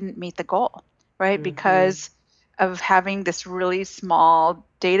then they didn't meet the goal, right? Mm-hmm. Because of having this really small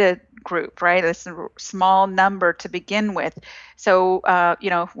data group, right? This small number to begin with. So,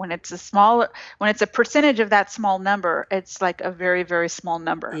 when it's a percentage of that small number, it's like a very, very small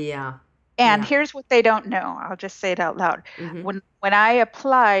number. Yeah. And Yeah. here's what they don't know. I'll just say it out loud. Mm-hmm. When I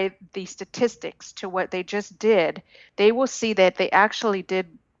apply the statistics to what they just did, they will see that they actually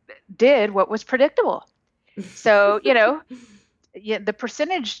did what was predictable. So, yeah, the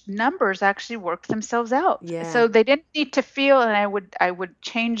percentage numbers actually work themselves out. Yeah. So they didn't need to feel, and I would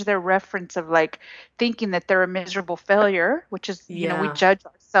change their reference of like thinking that they're a miserable failure, which is, we Yeah. judge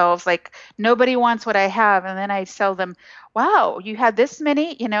themselves like nobody wants what I have, and then I tell them, wow, you had this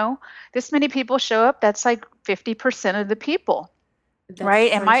many, this many people show up. That's like 50% of the people, That's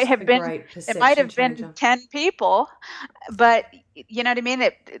right? It might such a have been great it might perception have been changer. 10 people, but you know what I mean?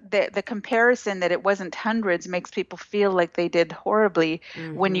 The comparison that it wasn't hundreds makes people feel like they did horribly.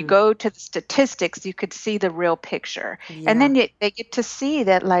 When you Mm-hmm. go to the statistics, you could see the real picture. And Yeah. then they get to see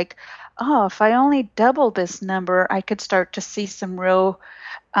that, like, oh, if I only double this number, I could start to see some real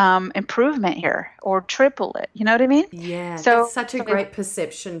improvement here, or triple it. You know what I mean? Yeah, that's So, such a great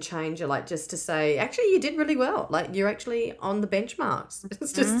perception changer. Like, just to say, actually, you did really well. Like, you're actually on the benchmarks.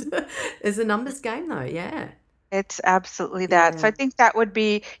 It's just, mhm. it's a numbers game, though. Yeah, It's absolutely that. So yeah. I think that would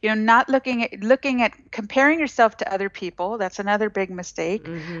be, not looking at comparing yourself to other people. That's another big mistake.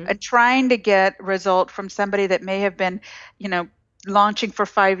 Mm-hmm. And trying to get result from somebody that may have been, you know, launching for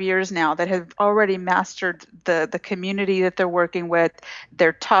 5 years now, that have already mastered the community that they're working with,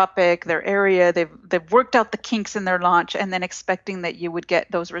 their topic, their area. They've worked out the kinks in their launch, and then expecting that you would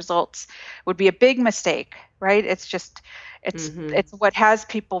get those results would be a big mistake, right? It's just Mm-hmm. it's what has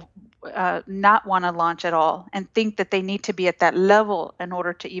people not want to launch at all, and think that they need to be at that level in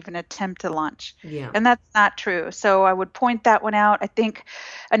order to even attempt to launch. Yeah. And that's not true. So I would point that one out. I think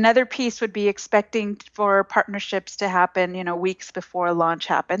another piece would be expecting for partnerships to happen, weeks before a launch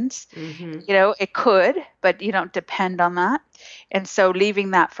happens. Mm-hmm. It could, but you don't depend on that. And so leaving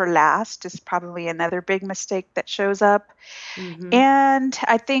that for last is probably another big mistake that shows up. Mm-hmm. And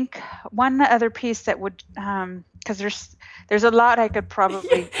I think one other piece that would, because there's a lot I could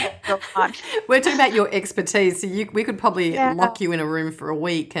probably Yeah. go on. We're talking about your expertise, so we could probably Yeah, lock you in a room for a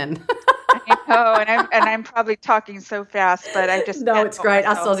week and I know, and I'm probably talking so fast, but I just no, can't it's help great.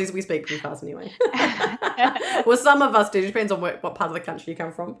 Us myself. Aussies, we speak pretty fast anyway. Well, some of us do. It depends on what part of the country you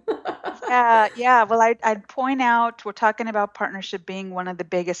come from. Yeah, yeah. Well, I'd point out we're talking about partnership being one of the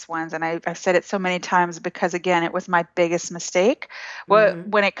biggest ones, and I've said it so many times because, again, it was my biggest mistake. Well,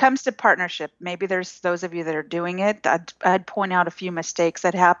 Mm-hmm. when it comes to partnership, maybe there's those of you that are doing it. I'd point out a few mistakes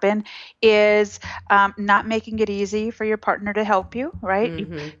that happen. Is not making it easy for your partner to help you. Right? You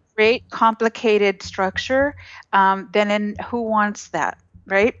Mm-hmm. create complicated structure. Then who wants that?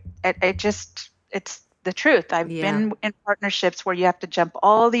 Right? It's the truth. I've Yeah. been in partnerships where you have to jump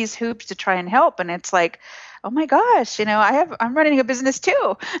all these hoops to try and help, and it's like, oh my gosh, I'm running a business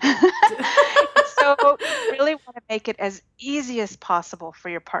too. So you really want to make it as easy as possible for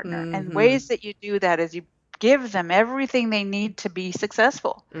your partner. And Mm-hmm. ways that you do that is you give them everything they need to be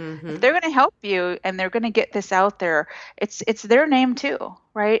successful. If Mm-hmm. they're going to help you and they're going to get this out there, it's their name too,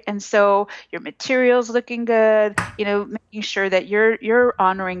 right? And so your materials looking good, making sure that you're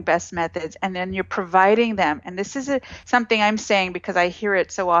honoring best methods, and then you're providing them. And this is something I'm saying because I hear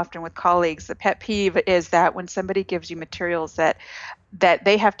it so often with colleagues. The pet peeve is that when somebody gives you materials that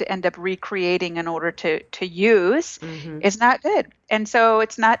they have to end up recreating in order to use, Mm-hmm. is not good. And so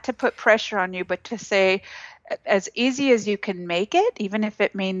it's not to put pressure on you, but to say, as easy as you can make it, even if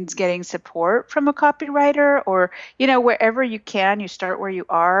it means getting support from a copywriter, or wherever you can, you start where you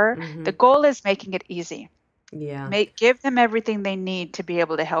are. Mm-hmm. The goal is making it easy. Yeah. Give them everything they need to be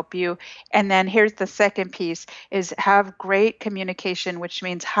able to help you. And then here's the second piece: is have great communication, which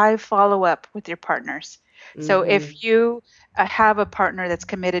means high follow up with your partners. So Mm-hmm. if you have a partner that's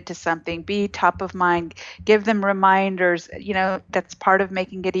committed to something, be top of mind, give them reminders. That's part of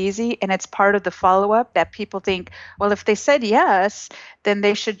making it easy, and it's part of the follow up that people think, well, if they said yes, then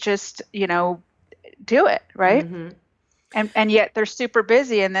they should just do it, right? Mm-hmm. And yet they're super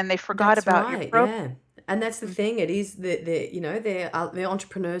busy, and then they forgot That's about your right. program. Yeah. And that's the thing. It is that they're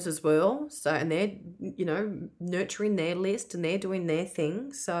entrepreneurs as well. So, and they're nurturing their list and they're doing their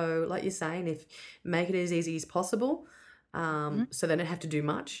thing. So, like you're saying, if make it as easy as possible, Mhm. so they don't have to do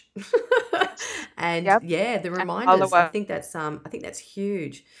much. Yes. And Yep. yeah, the And follow reminders. up. I think that's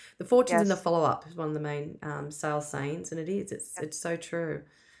huge. The fortunes in the Yes. follow up is one of the main sales sayings, and it is. Yep. It's so true.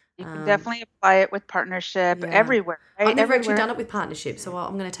 You can Um, definitely apply it with partnership yeah. everywhere, I've right? never actually Everywhere. done it with partnerships, so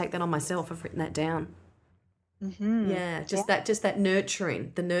I'm going to take that on myself. I've written that down. Hmm. Yeah, Yeah. just that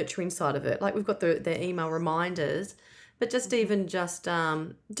nurturing, the nurturing side of it. Like we've got the email reminders, but just Hmm. even just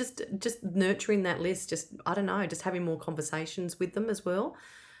nurturing that list. Just I don't know, just having more conversations with them as well.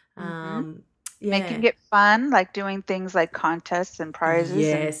 Hmm. Um, Making yeah. it fun, like doing things like contests and prizes and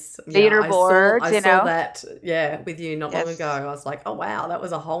Yes. Yeah. leaderboards, I saw that. Yeah, with you not long ago. Yes. I was like, oh wow, that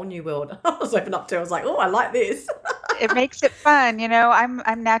was a whole new world. I was open up to. I was like, oh, I like this. it makes it fun.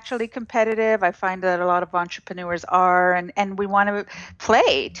 I'm naturally competitive. I find that a lot of entrepreneurs are, and we want to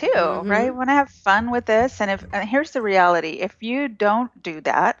play too, right? We Mm-hmm. want to have fun with this. And here's the reality: if you don't do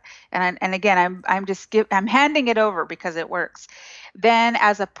that, and again, I'm handing it over because it works. Then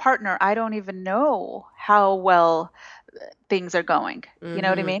as a partner, I don't even know how well things are going. You know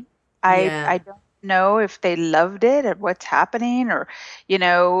what I Mm-hmm. mean? I Yeah. I don't know if they loved it or what's happening, or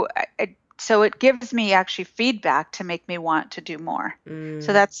so it gives me actually feedback to make me want to do more.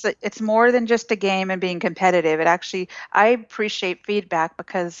 So Mm. it's more than just a game and being competitive. It actually, I appreciate feedback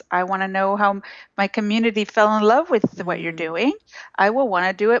because I want to know how my community fell in love with what you're Mm. doing. I will want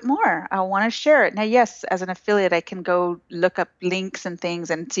to do it more. I want to share it. Now, yes, as an affiliate, I can go look up links and things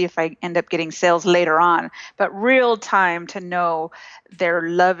and see if I end up getting sales later on, but real time to know they're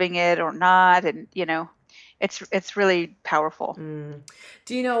loving it or not. And, it's really powerful. Mm.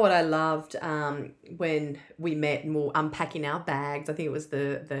 Do you know what I loved when we met and we were unpacking our bags? I think it was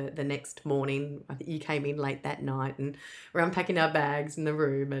the next morning. I think you came in late that night and we're unpacking our bags in the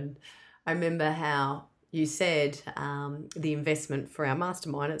room. And I remember how you said the investment for our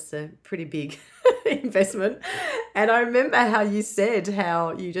mastermind, it's a pretty big investment. And I remember how you said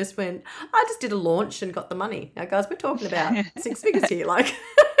how you just went, I just did a launch and got the money. Now, guys, we're talking about six figures here. Like,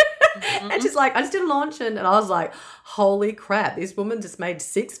 and Mhm. she's like, I just did a launch, and I was like, holy crap, this woman just made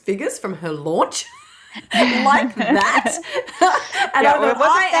six figures from her launch. Like that. And I Yeah, well, thought, it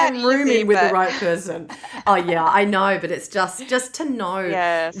wasn't I that am easy, rooming with the but right person. Oh yeah, I know, but it's just to know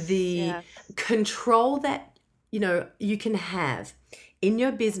yes, the yes, control that you can have in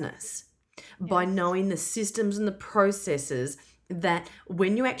your business by yes, knowing the systems and the processes that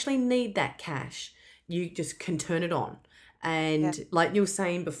when you actually need that cash, you just can turn it on. yeah, And like you were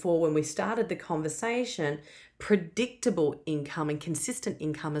saying before when we started the conversation, predictable income and consistent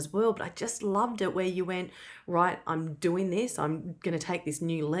income as well. But I just loved it where you went, right, I'm doing this. I'm going to take this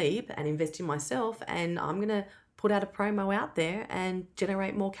new leap and invest in myself, and I'm going to put out a promo out there and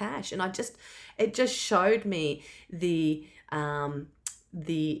generate more cash. And it just showed me the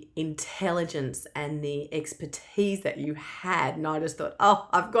intelligence and the expertise that you had. And I just thought, oh,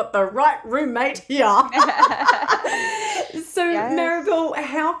 I've got the right roommate here. So, yes. Maribel,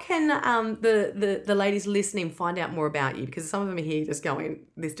 how can the ladies listening find out more about you? Because some of them are here just going,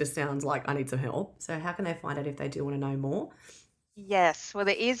 this just sounds like I need some help. So, how can they find out if they do want to know more? Yes. Well,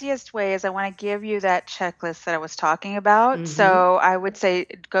 the easiest way is I want to give you that checklist that I was talking about. Mm-hmm. So I would say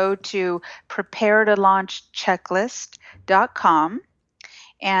go to preparetolaunchchecklist.com.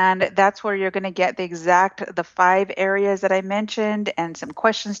 And that's where you're going to get the 5 areas that I mentioned and some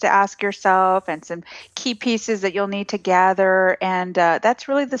questions to ask yourself and some key pieces that you'll need to gather. And that's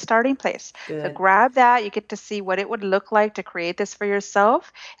really the starting place. So Good. grab that. You get to see what it would look like to create this for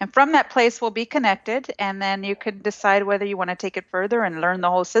yourself. And from that place, we'll be connected. And then you can decide whether you want to take it further and learn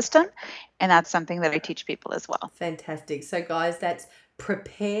the whole system. And that's something that I teach people as well. Fantastic. So, guys, that's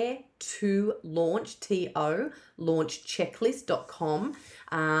prepare to launch, launchchecklist.com.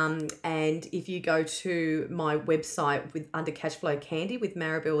 And if you go to my website under Cashflow Candy with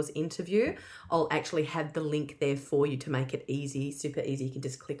Maribel's interview, I'll actually have the link there for you to make it easy, super easy. You can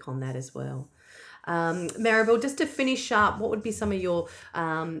just click on that as well. Maribel, just to finish up, what would be some of your,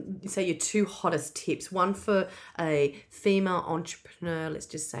 say, your 2 hottest tips? One for a female entrepreneur, let's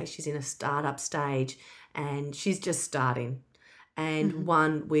just say she's in a startup stage and she's just starting, and Mhm.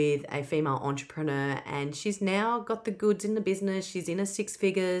 one with a female entrepreneur and she's now got the goods in the business, she's in her 6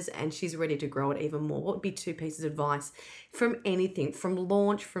 figures and she's ready to grow it even more. What would be 2 pieces of advice from anything, from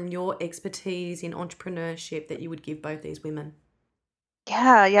launch, from your expertise in entrepreneurship that you would give both these women?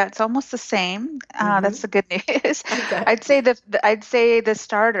 Yeah, yeah, it's almost the same. Mm-hmm. That's the good news. Okay. I'd say the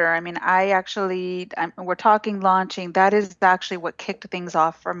starter. I mean, we're talking launching. That is actually what kicked things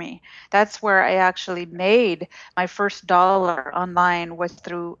off for me. That's where I actually made my first dollar online was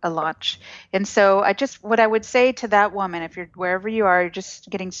through a launch. And so what I would say to that woman, if you're wherever you are, you're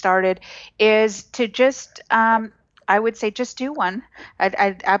just getting started, is to I would say just do one.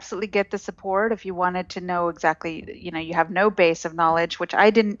 I'd absolutely get the support if you wanted to know exactly, you have no base of knowledge, which I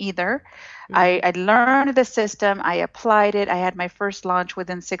didn't either. Mm-hmm. I learned the system, I applied it. I had my first launch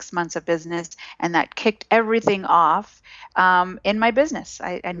within 6 months of business, and that kicked everything off in my business.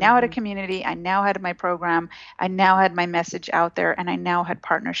 I now had a Mm-hmm. community, I now had my program, I now had my message out there, and I now had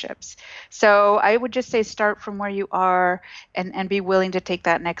partnerships. So I would just say start from where you are and be willing to take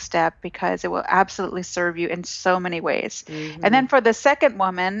that next step because it will absolutely serve you in so many ways. And Mm-hmm. then for the second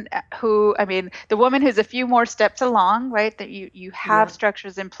woman, the woman who's a few more steps along, right, that you have Yeah.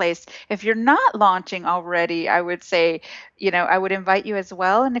 structures in place. If you're not launching already, I would say, I would invite you as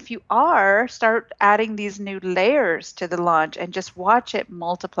well. And if you are, start adding these new layers to the launch and just watch it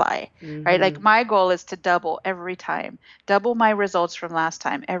multiply, right? Like my goal is to double every time, double my results from last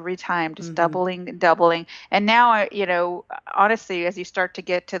time, every time, just doubling and doubling. And now, honestly, as you start to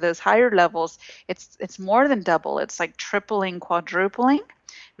get to those higher levels, it's more than double. It's like tripling, quadrupling.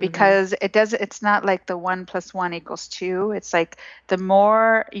 Because it's not like the 1 + 1 = 2. It's like the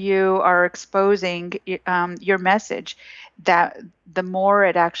more you are exposing your message, that the more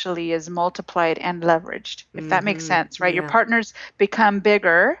it actually is multiplied and leveraged, if that makes sense, right? Your partners become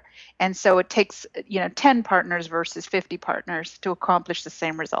bigger. And so it takes, 10 partners versus 50 partners to accomplish the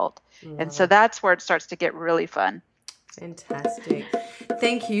same result. And so that's where it starts to get really fun. Fantastic.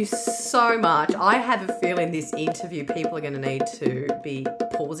 Thank you so much. I have a feeling this interview people are going to need to be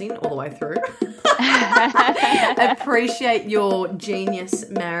pausing all the way through. Appreciate your genius,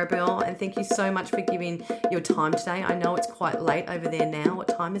 Maribel, and thank you so much for giving your time today. I know it's quite late over there now. What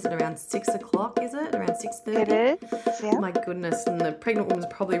time is it? Around 6 o'clock, is it? Around 6:30? It is, yeah. My goodness, and the pregnant woman's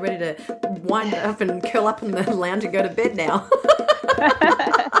probably ready to wind up and curl up in the lounge and go to bed now.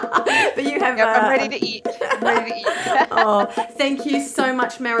 But you have... I'm ready to eat. Oh, thank you so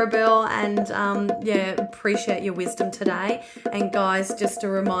much, Maribel, and appreciate your wisdom today. And guys, just a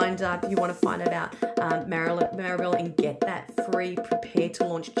reminder, if you want to find out about Maribel and get that free Prepare to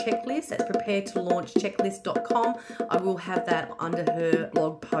Launch checklist, that's preparetolaunchchecklist.com. I will have that under her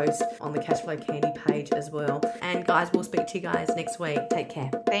blog post on the Cashflow Candy page as well. And guys, we'll speak to you guys next week. Take care.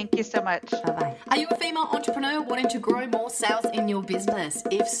 Thank you so much. Bye-bye. Are you a female entrepreneur wanting to grow more sales in your business?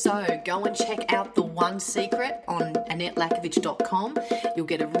 If so, go and check out The One Secret on AnnetteLakovich.com. You'll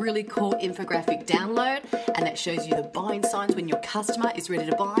get a really cool infographic download, and that shows you the buying signs when your customer is ready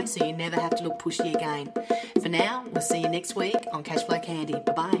to buy, so you never have to look pushy again. For now, we'll see you next week on Cashflow Candy.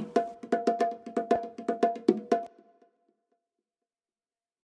 Bye-bye.